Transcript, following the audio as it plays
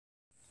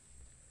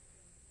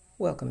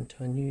Welcome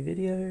to a new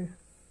video.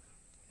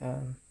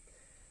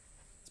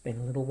 It's been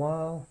a little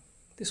while.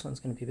 This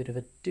one's going to be a bit of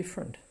a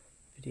different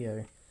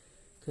video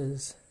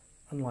because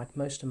unlike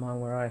most of mine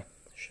where I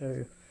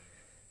show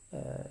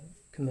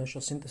commercial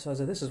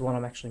synthesizer, this is one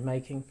I'm actually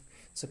making.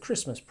 It's a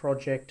Christmas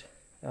project.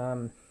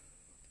 Got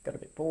a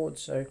bit bored,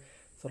 so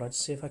thought I'd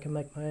see if I can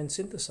make my own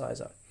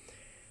synthesizer.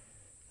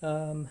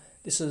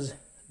 This is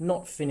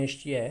not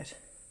finished yet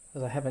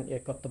because I haven't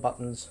yet got the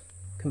buttons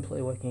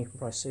completely working. You can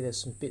probably see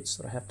there's some bits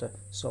that I have to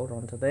solder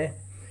onto there.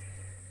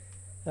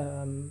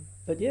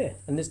 But yeah,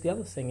 and the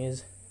other thing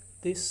is,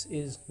 this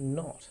is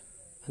not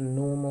a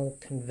normal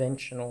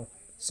conventional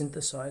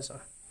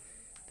synthesizer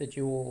that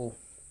you all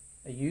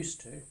are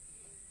used to.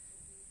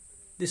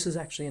 This is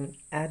actually an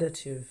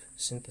additive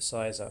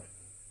synthesizer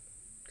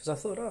because I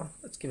thought, oh,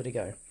 let's give it a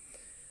go.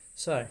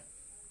 So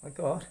I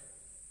got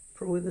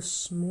probably the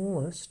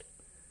smallest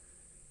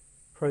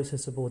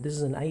processor board. This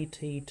is an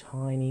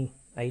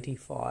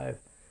attiny85,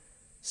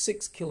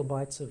 6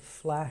 kilobytes of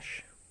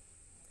flash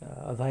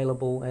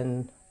available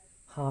and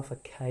half a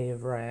K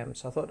of RAM.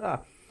 So I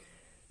thought,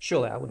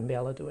 surely I wouldn't be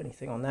able to do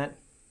anything on that.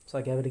 So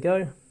I gave it a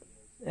go,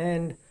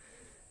 and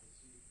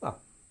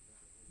well,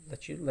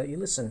 let you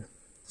listen.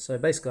 So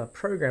basically, I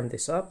programmed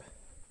this up,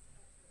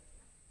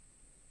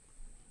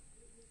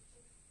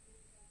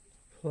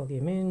 plug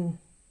him in.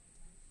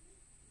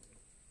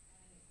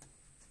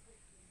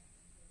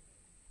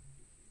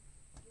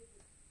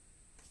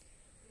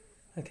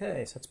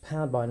 Okay, so it's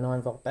powered by a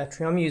 9-volt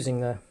battery. I'm using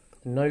the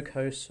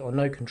no-cos or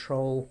no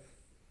control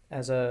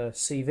as a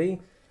CV.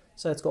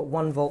 So it's got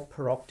 1 volt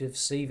per octave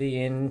CV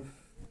in,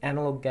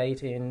 analog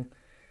gate in.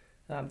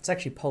 It's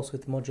actually pulse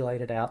width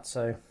modulated out,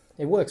 so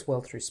it works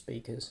well through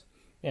speakers.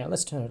 Yeah,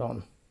 let's turn it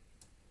on.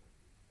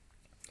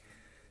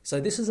 So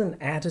this is an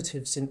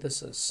additive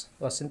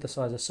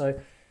synthesizer.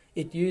 So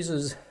it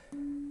uses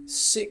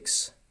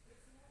 6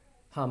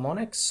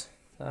 harmonics.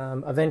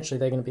 Eventually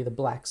they're going to be the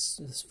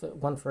blacks,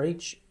 one for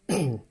each.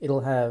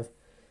 It'll have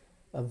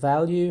a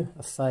value,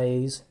 a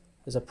phase,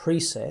 there's a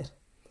preset,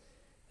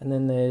 and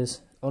then there's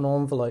an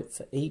envelope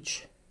for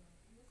each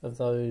of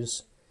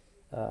those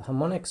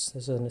harmonics.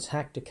 There's an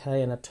attack,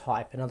 decay, and a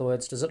type. In other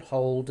words, does it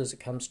hold, does it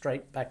come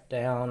straight back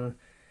down,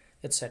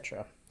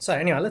 etc. So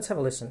anyway, let's have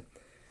a listen.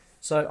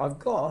 So I've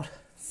got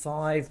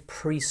 5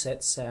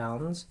 preset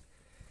sounds.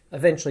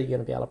 Eventually you're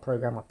going to be able to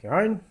program up your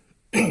own,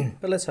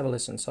 but let's have a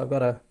listen. So I've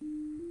got a...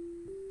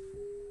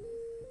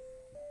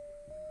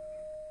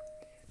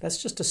 That's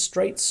just a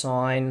straight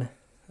sine.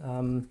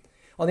 The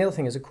other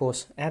thing is, of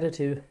course,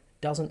 additive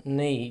doesn't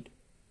need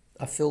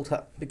a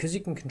filter. Because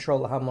you can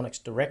control the harmonics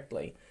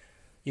directly,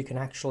 you can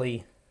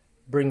actually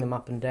bring them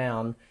up and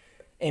down,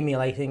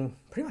 emulating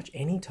pretty much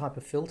any type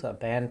of filter,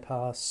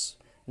 bandpass,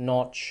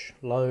 notch,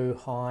 low,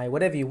 high,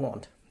 whatever you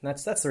want. And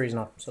that's the reason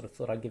I sort of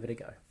thought I'd give it a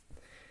go.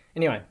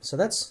 Anyway, so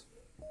it's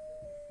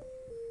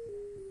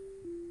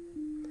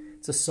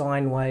a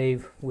sine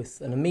wave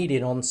with an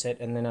immediate onset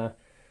and then a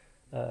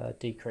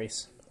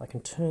decrease. I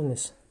can turn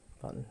this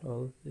button,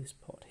 or this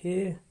pot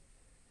here,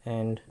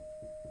 and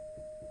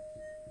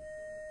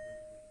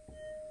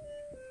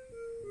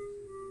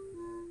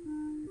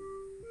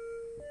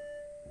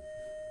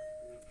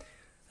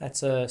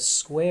that's a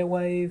square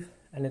wave,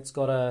 and it's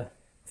got a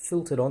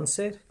filtered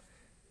onset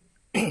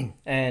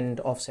and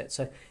offset.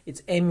 So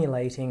it's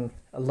emulating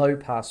a low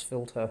pass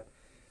filter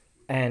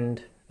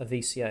and a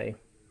VCA.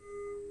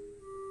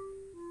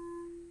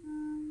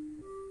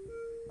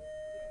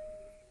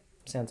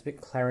 Sounds a bit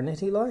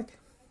clarinety like.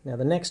 Now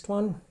the next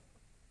one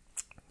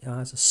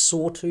is a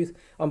sawtooth.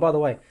 Oh, and by the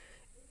way,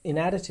 in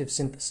additive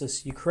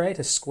synthesis you create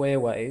a square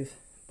wave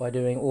by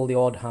doing all the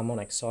odd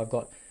harmonics. So I've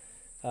got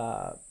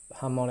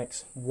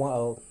harmonics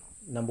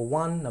number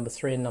 1, number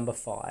 3 and number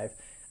 5,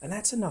 and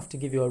that's enough to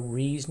give you a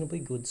reasonably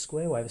good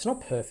square wave. It's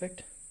not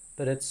perfect,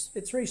 but it's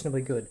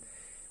reasonably good.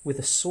 With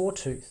a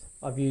sawtooth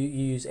I've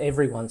used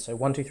every one, so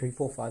 1, 2, 3,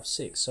 4, 5,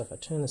 6. So if I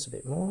turn this a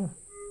bit more,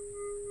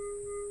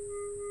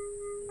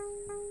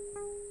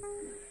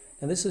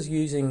 and this is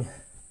using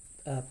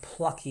a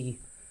plucky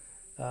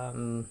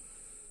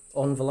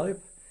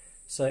envelope,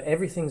 so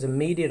everything's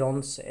immediate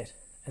onset,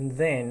 and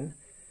then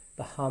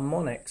the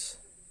harmonics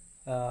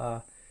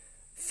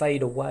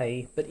fade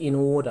away, but in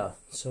order.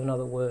 So in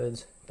other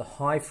words, the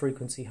high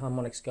frequency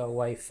harmonics go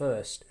away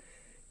first,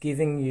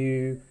 giving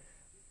you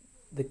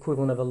the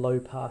equivalent of a low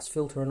pass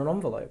filter in an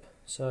envelope.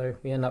 So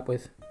we end up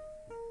with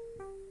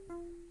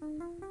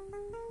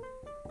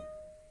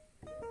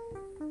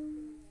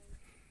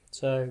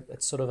so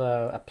it's sort of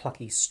a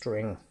plucky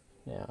string.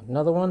 Now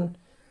another one,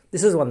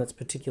 this is one that's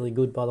particularly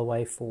good, by the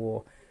way,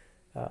 for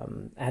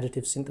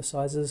additive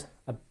synthesizers,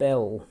 a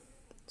bell.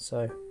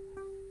 So,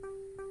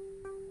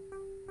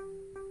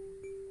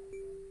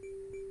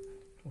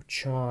 or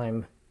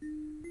chime.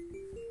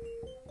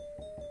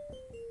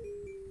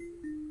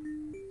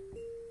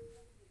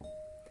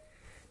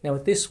 Now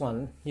with this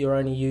one, you're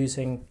only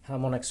using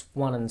harmonics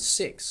 1 and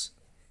 6.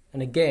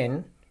 And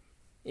again,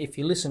 if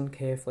you listen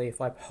carefully, if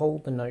I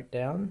hold the note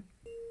down,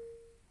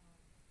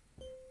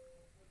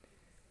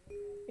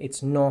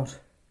 it's not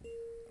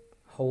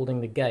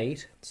holding the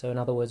gate. So in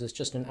other words, it's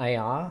just an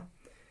AR.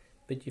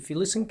 But if you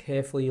listen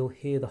carefully, you'll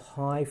hear the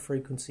high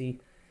frequency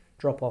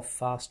drop off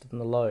faster than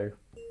the low.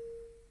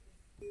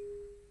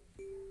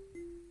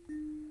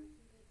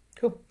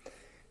 Cool.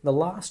 The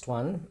last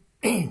one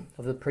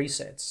of the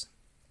presets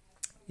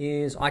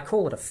is, I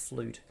call it a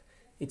flute.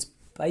 It's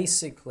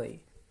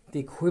basically the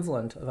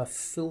equivalent of a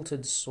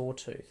filtered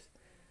sawtooth.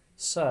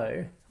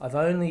 So I've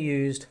only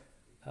used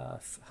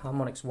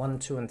harmonics 1,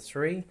 2 and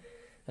 3,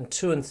 and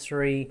 2 and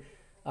 3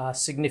 are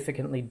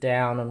significantly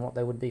down on what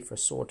they would be for a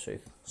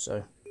sawtooth.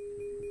 So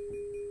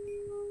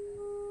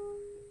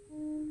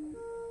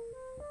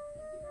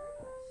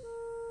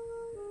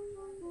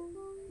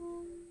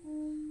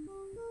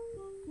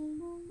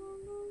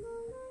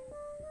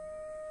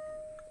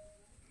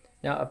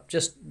now I've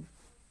just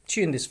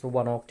tuned this for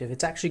 1 octave.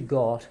 It's actually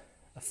got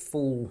a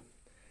full,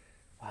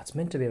 well, it's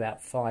meant to be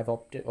about 5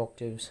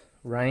 octaves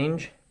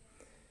range.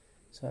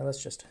 So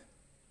let's just,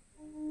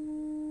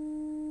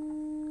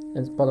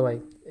 and by the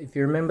way, if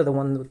you remember the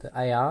one with the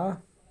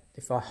AR,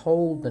 if I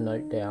hold the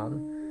note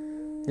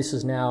down, this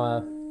is now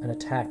an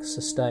attack,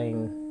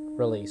 sustain,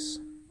 release.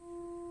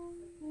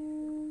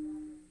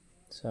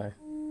 So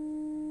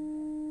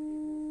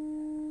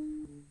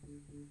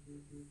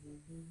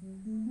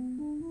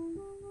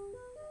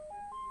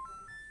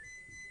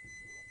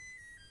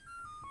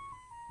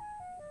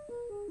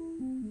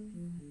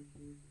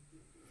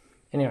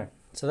anyway,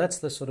 so that's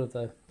the sort of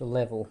the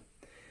level.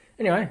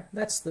 Anyway,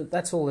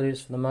 that's all it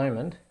is for the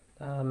moment.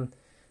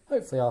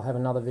 Hopefully I'll have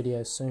another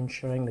video soon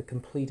showing the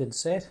completed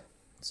set.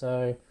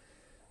 So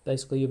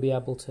basically you'll be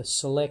able to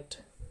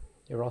select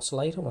your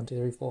oscillator, 1, 2,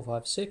 3, 4,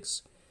 5,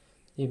 6.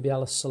 You'll be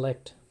able to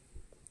select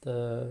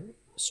the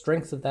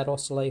strength of that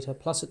oscillator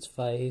plus its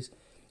phase,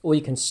 or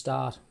you can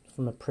start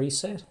from a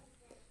preset.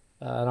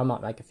 And I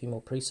might make a few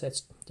more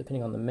presets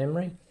depending on the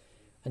memory,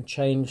 and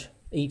change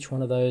each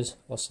one of those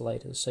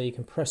oscillators. So you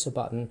can press a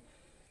button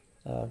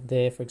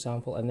there, for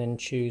example, and then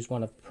choose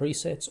one of the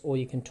presets, or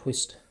you can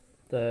twist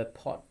the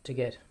pot to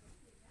get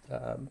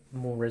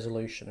more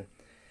resolution.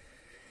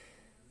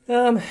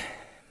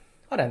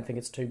 I don't think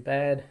it's too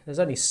bad. There's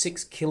only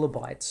 6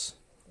 kilobytes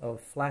of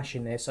flash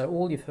in there, so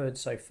all you've heard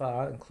so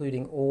far,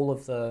 including all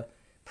of the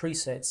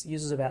presets,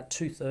 uses about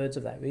 2/3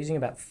 of that. We're using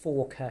about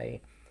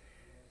 4K.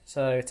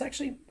 So it's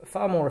actually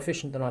far more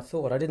efficient than I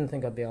thought. I didn't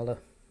think I'd be able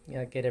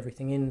to get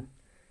everything in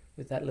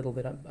with that little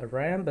bit of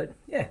RAM, but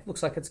yeah,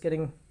 looks like it's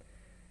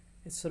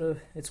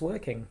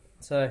working.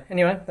 So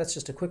anyway, that's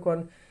just a quick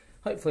one.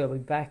 Hopefully I'll be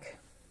back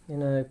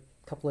in a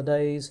couple of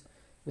days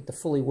with the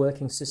fully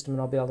working system,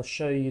 and I'll be able to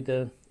show you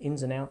the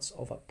ins and outs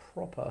of a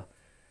proper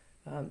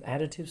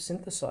additive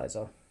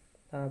synthesizer.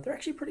 They're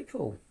actually pretty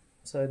cool.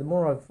 So the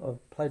more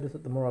I've played with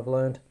it, the more I've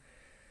learned.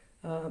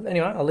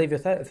 Anyway, I'll leave you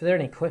with that. If there are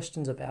any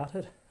questions about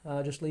it,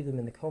 just leave them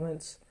in the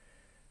comments.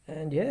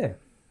 And yeah,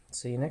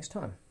 see you next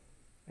time.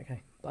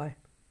 Okay, bye.